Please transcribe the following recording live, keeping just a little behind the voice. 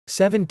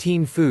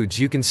17 foods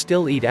you can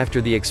still eat after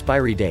the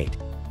expiry date.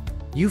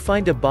 You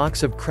find a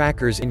box of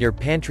crackers in your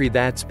pantry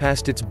that's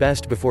past its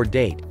best before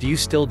date, do you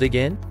still dig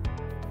in?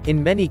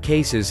 In many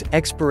cases,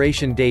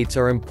 expiration dates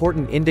are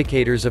important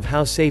indicators of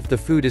how safe the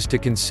food is to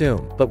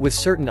consume, but with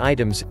certain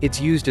items, it's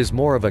used as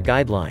more of a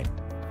guideline.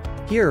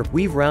 Here,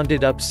 we've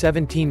rounded up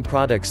 17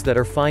 products that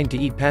are fine to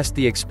eat past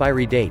the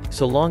expiry date,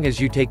 so long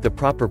as you take the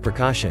proper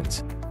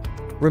precautions.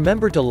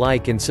 Remember to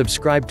like and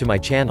subscribe to my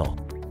channel.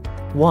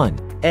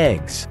 1.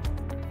 Eggs.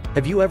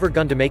 Have you ever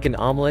gone to make an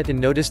omelette and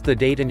noticed the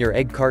date on your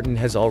egg carton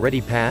has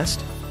already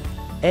passed?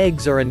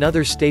 Eggs are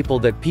another staple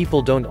that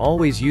people don't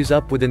always use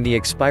up within the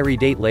expiry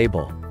date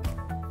label.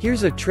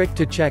 Here's a trick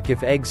to check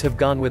if eggs have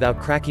gone without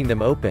cracking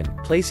them open: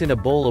 place in a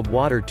bowl of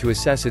water to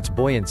assess its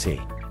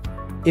buoyancy.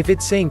 If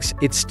it sinks,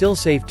 it's still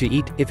safe to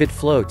eat; if it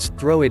floats,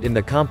 throw it in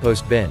the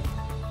compost bin.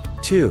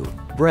 2.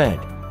 Bread.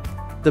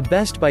 The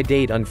best by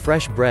date on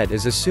fresh bread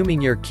is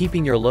assuming you're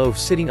keeping your loaf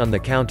sitting on the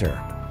counter.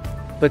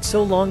 But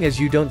so long as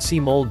you don't see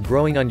mold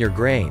growing on your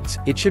grains,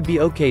 it should be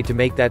okay to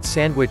make that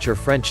sandwich or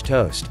French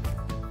toast.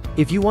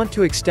 If you want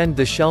to extend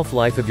the shelf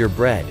life of your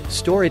bread,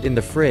 store it in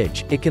the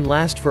fridge; it can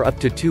last for up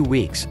to 2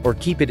 weeks, or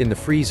keep it in the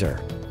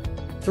freezer.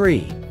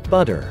 3.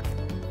 Butter.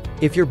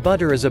 If your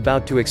butter is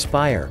about to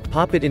expire,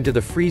 pop it into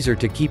the freezer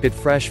to keep it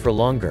fresh for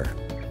longer.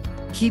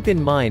 Keep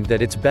in mind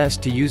that it's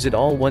best to use it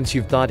all once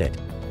you've thawed it.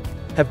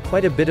 Have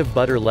quite a bit of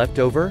butter left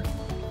over?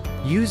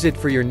 Use it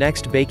for your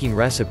next baking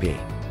recipe.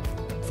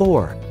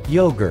 4.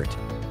 Yogurt.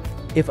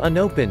 If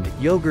unopened,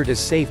 yogurt is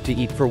safe to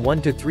eat for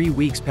 1 to 3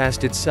 weeks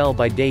past its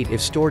sell-by date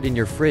if stored in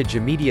your fridge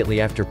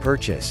immediately after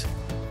purchase.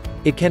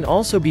 It can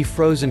also be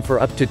frozen for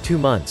up to 2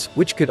 months,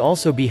 which could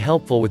also be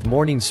helpful with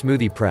morning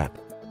smoothie prep.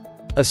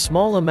 A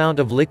small amount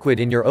of liquid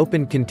in your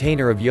open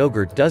container of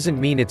yogurt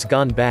doesn't mean it's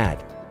gone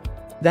bad.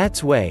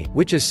 That's way,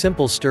 which a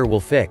simple stir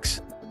will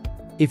fix.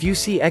 If you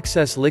see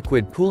excess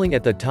liquid pooling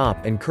at the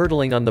top and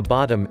curdling on the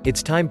bottom,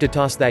 it's time to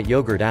toss that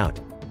yogurt out.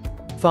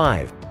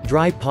 5.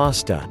 Dry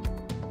pasta.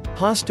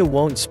 Pasta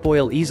won't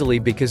spoil easily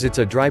because it's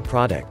a dry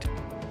product.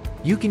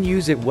 You can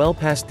use it well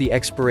past the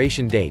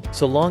expiration date,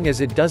 so long as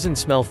it doesn't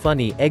smell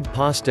funny. Egg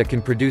pasta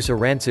can produce a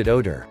rancid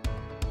odor.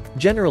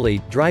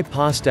 Generally, dry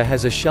pasta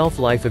has a shelf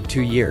life of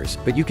 2 years,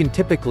 but you can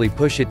typically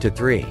push it to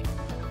 3.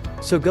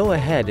 So go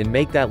ahead and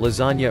make that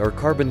lasagna or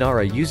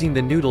carbonara using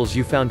the noodles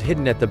you found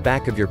hidden at the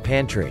back of your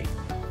pantry.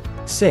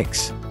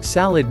 6.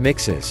 Salad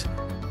mixes.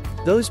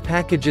 Those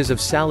packages of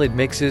salad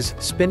mixes,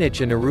 spinach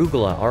and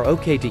arugula are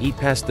okay to eat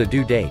past the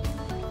due date.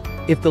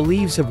 If the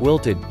leaves have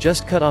wilted,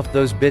 just cut off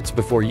those bits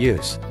before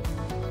use.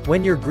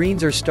 When your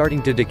greens are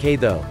starting to decay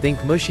though,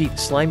 think mushy,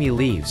 slimy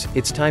leaves,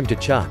 it's time to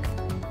chuck.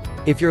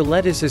 If your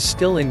lettuce is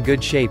still in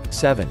good shape.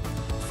 7.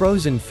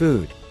 Frozen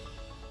food.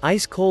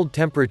 Ice-cold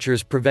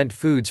temperatures prevent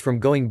foods from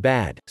going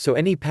bad, so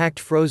any packed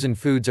frozen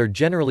foods are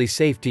generally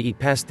safe to eat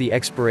past the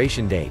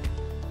expiration date.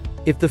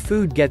 If the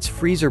food gets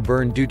freezer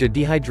burn due to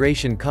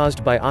dehydration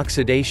caused by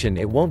oxidation,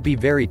 it won't be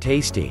very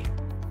tasty.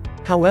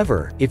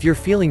 However, if you're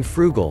feeling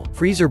frugal,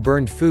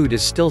 freezer-burned food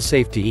is still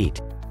safe to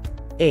eat.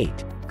 8.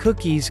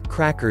 Cookies,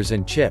 crackers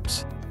and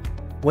chips.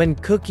 When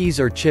cookies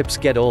or chips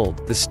get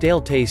old, the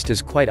stale taste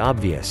is quite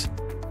obvious.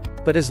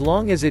 But as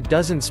long as it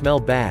doesn't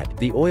smell bad,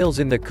 the oils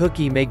in the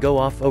cookie may go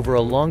off over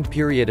a long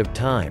period of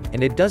time,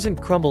 and it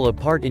doesn't crumble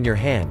apart in your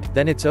hand,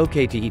 then it's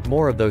okay to eat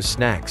more of those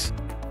snacks.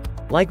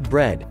 Like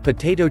bread,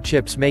 potato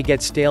chips may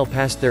get stale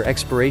past their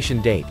expiration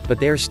date, but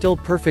they are still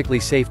perfectly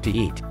safe to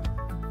eat.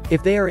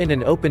 If they are in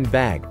an open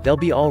bag, they'll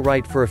be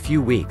alright for a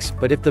few weeks,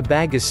 but if the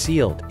bag is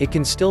sealed, it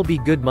can still be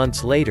good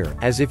months later,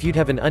 as if you'd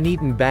have an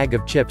uneaten bag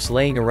of chips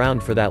laying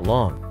around for that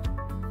long.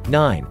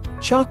 9.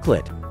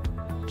 Chocolate.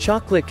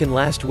 Chocolate can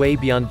last way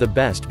beyond the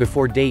best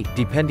before date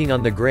depending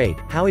on the grade,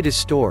 how it is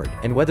stored,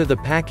 and whether the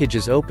package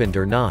is opened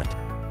or not.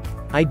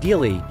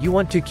 Ideally, you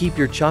want to keep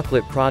your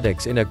chocolate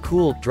products in a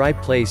cool, dry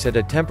place at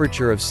a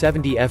temperature of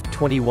 70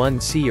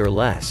 F21C or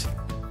less.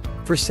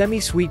 For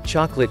semi-sweet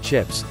chocolate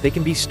chips, they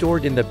can be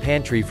stored in the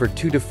pantry for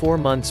 2 to 4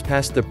 months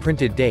past the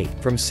printed date,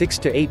 from 6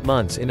 to 8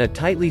 months in a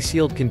tightly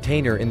sealed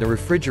container in the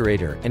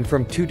refrigerator, and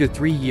from 2 to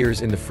 3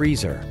 years in the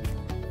freezer.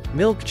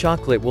 Milk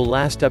chocolate will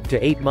last up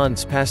to 8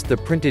 months past the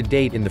printed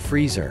date in the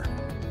freezer.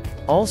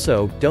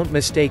 Also, don't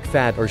mistake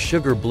fat or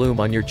sugar bloom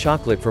on your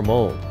chocolate for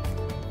mold.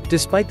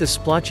 Despite the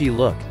splotchy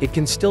look, it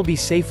can still be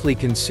safely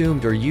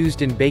consumed or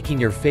used in baking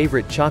your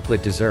favorite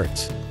chocolate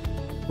desserts.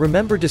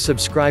 Remember to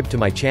subscribe to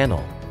my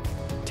channel.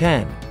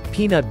 10.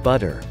 Peanut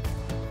butter.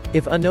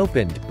 If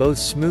unopened, both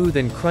smooth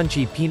and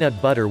crunchy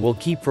peanut butter will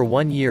keep for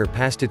 1 year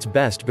past its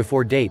best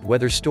before date,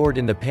 whether stored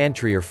in the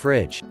pantry or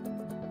fridge.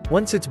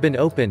 Once it's been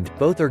opened,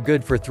 both are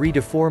good for 3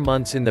 to 4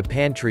 months in the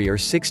pantry or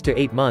 6 to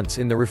 8 months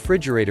in the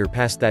refrigerator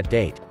past that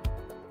date.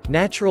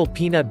 Natural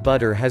peanut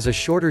butter has a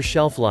shorter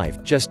shelf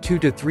life, just 2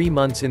 to 3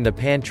 months in the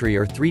pantry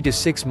or 3 to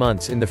 6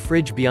 months in the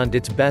fridge beyond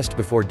its best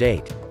before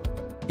date.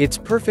 It's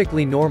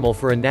perfectly normal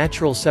for a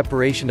natural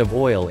separation of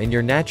oil in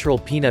your natural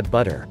peanut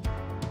butter.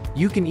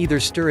 You can either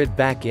stir it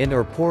back in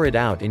or pour it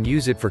out and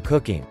use it for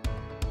cooking.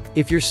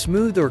 If your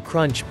smooth or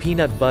crunch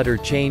peanut butter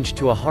change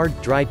to a hard,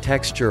 dry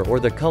texture or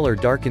the color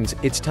darkens,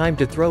 it's time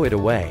to throw it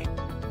away.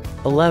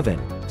 11.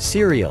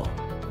 Cereal.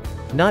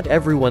 Not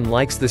everyone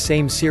likes the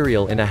same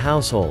cereal in a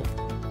household.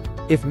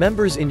 If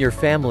members in your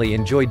family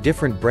enjoy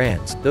different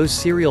brands, those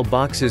cereal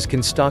boxes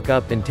can stock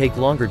up and take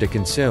longer to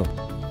consume.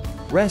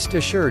 Rest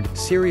assured,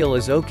 cereal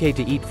is okay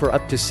to eat for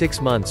up to 6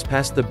 months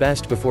past the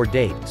best before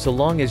date, so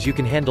long as you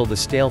can handle the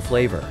stale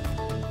flavor.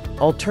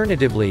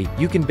 Alternatively,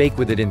 you can bake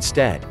with it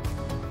instead.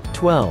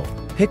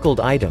 12. Pickled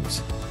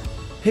items.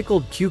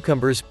 Pickled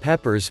cucumbers,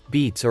 peppers,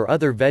 beets or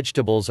other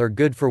vegetables are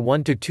good for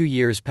 1 to 2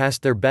 years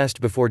past their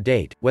best before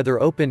date,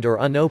 whether opened or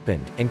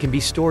unopened, and can be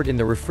stored in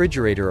the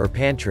refrigerator or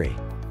pantry.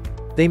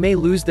 They may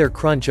lose their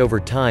crunch over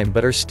time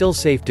but are still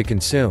safe to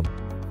consume.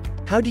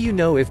 How do you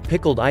know if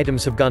pickled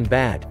items have gone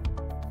bad?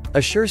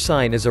 A sure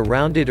sign is a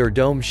rounded or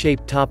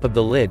dome-shaped top of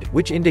the lid,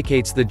 which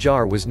indicates the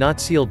jar was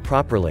not sealed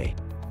properly.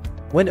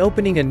 When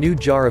opening a new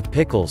jar of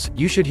pickles,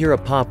 you should hear a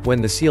pop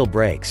when the seal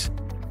breaks.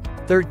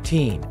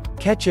 13.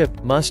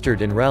 Ketchup,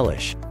 mustard and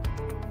relish.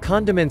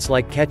 Condiments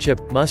like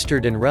ketchup,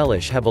 mustard and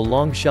relish have a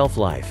long shelf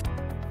life.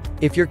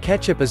 If your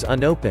ketchup is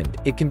unopened,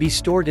 it can be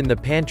stored in the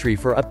pantry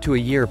for up to a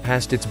year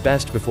past its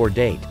best before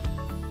date.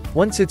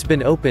 Once it's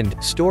been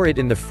opened, store it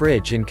in the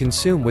fridge and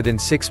consume within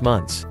 6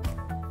 months.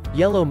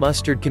 Yellow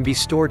mustard can be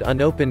stored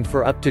unopened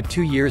for up to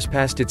 2 years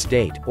past its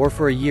date, or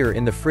for a year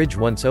in the fridge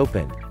once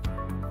opened.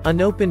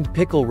 Unopened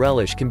pickle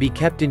relish can be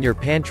kept in your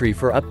pantry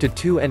for up to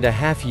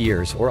 2.5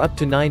 years or up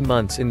to 9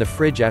 months in the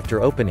fridge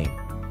after opening.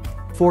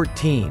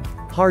 14.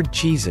 Hard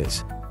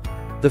cheeses.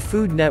 The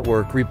Food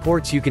Network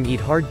reports you can eat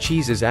hard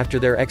cheeses after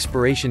their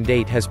expiration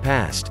date has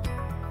passed.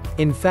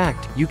 In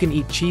fact, you can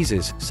eat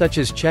cheeses, such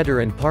as cheddar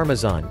and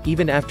Parmesan,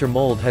 even after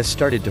mold has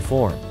started to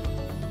form.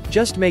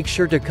 Just make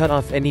sure to cut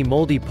off any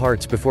moldy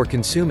parts before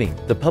consuming,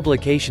 the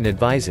publication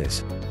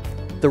advises.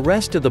 The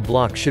rest of the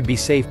block should be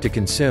safe to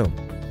consume.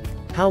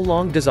 How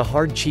long does a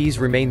hard cheese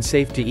remain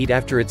safe to eat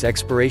after its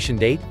expiration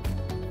date?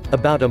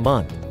 About a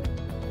month.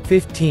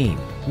 15.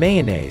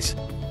 Mayonnaise.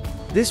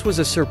 This was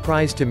a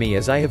surprise to me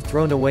as I have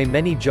thrown away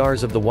many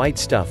jars of the white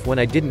stuff when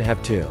I didn't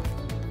have to.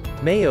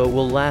 Mayo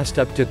will last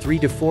up to 3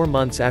 to 4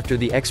 months after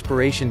the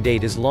expiration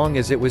date as long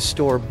as it was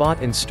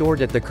store-bought and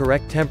stored at the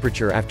correct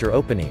temperature after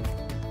opening.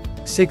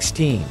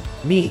 16.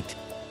 Meat.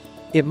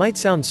 It might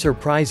sound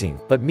surprising,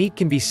 but meat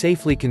can be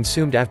safely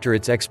consumed after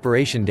its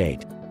expiration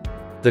date.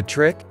 The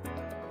trick?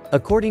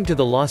 According to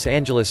the Los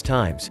Angeles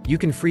Times, you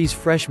can freeze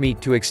fresh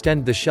meat to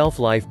extend the shelf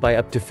life by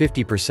up to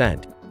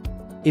 50%.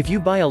 If you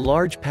buy a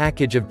large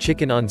package of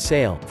chicken on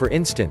sale, for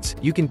instance,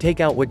 you can take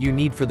out what you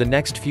need for the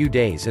next few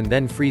days and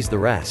then freeze the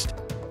rest.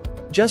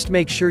 Just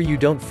make sure you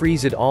don't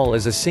freeze it all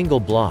as a single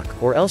block,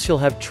 or else you'll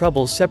have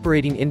trouble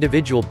separating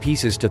individual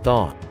pieces to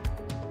thaw.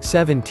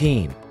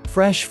 17.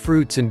 Fresh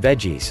fruits and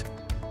veggies.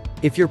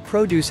 If your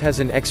produce has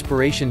an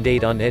expiration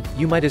date on it,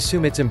 you might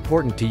assume it's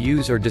important to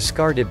use or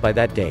discard it by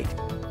that date.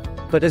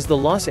 But as the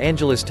Los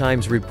Angeles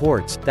Times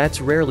reports,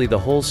 that's rarely the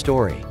whole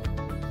story.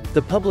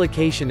 The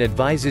publication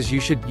advises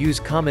you should use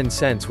common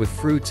sense with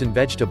fruits and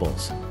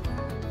vegetables.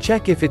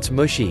 Check if it's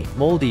mushy,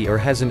 moldy or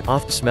has an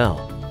off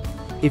smell.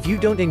 If you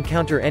don't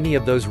encounter any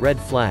of those red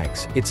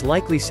flags, it's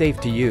likely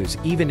safe to use,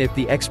 even if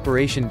the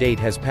expiration date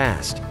has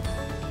passed.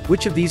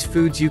 Which of these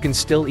foods you can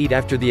still eat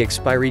after the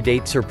expiry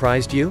date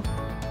surprised you?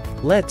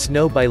 Let's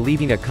know by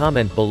leaving a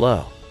comment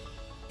below.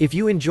 If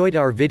you enjoyed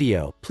our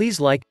video, please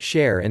like,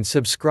 share and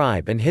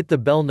subscribe and hit the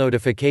bell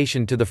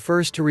notification to the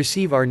first to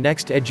receive our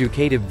next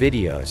educative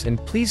videos, and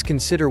please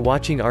consider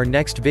watching our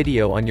next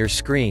video on your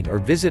screen or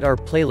visit our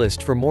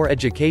playlist for more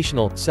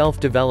educational,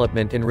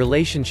 self-development and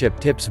relationship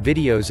tips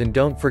videos, and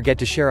don't forget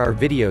to share our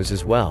videos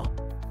as well.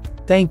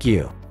 Thank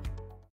you.